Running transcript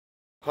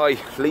Hi,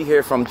 Lee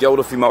here from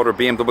Duffy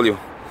BMW.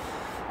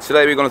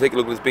 Today we're going to take a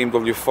look at this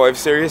BMW 5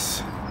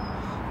 Series.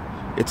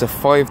 It's a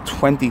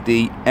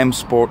 520d M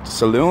Sport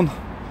Saloon.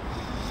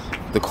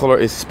 The colour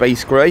is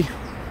space grey.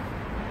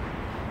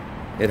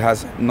 It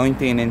has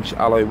 19-inch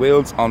alloy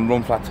wheels on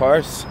run flat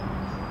tyres,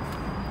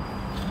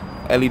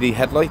 LED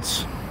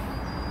headlights,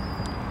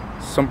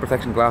 sun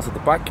protection glass at the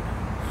back.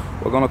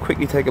 We're going to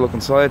quickly take a look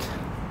inside.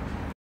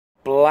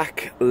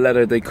 Black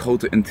leather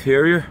decoated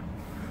interior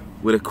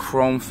with a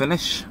chrome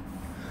finish.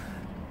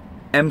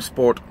 M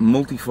Sport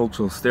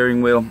multifunctional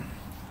steering wheel,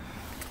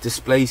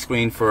 display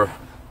screen for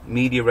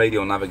media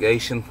radio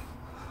navigation,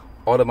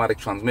 automatic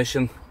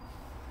transmission,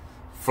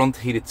 front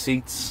heated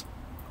seats,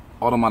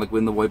 automatic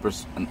window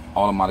wipers and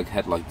automatic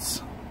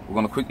headlights. We're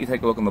going to quickly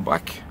take a look on the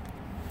back.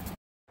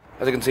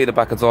 As you can see, the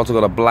back has also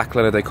got a black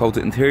leather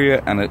decoated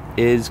interior and it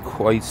is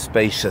quite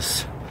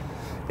spacious.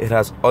 It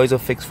has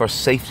ISOFIX for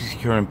safety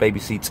securing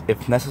baby seats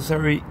if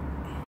necessary.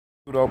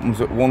 It opens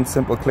with one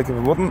simple click of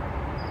a button.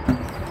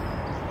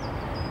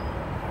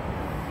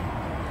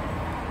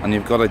 And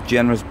you've got a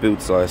generous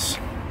boot size.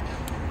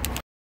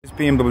 This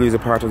BMW is a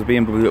part of the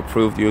BMW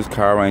approved used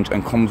car range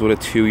and comes with a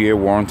 2-year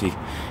warranty.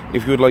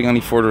 If you would like any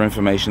further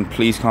information,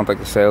 please contact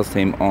the sales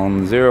team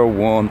on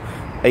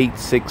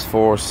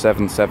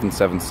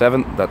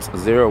 018647777. That's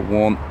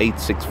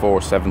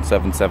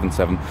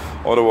 018647777.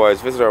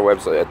 Otherwise, visit our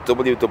website at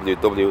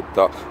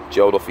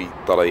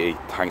www.joeduffy.ie.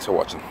 Thanks for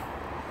watching.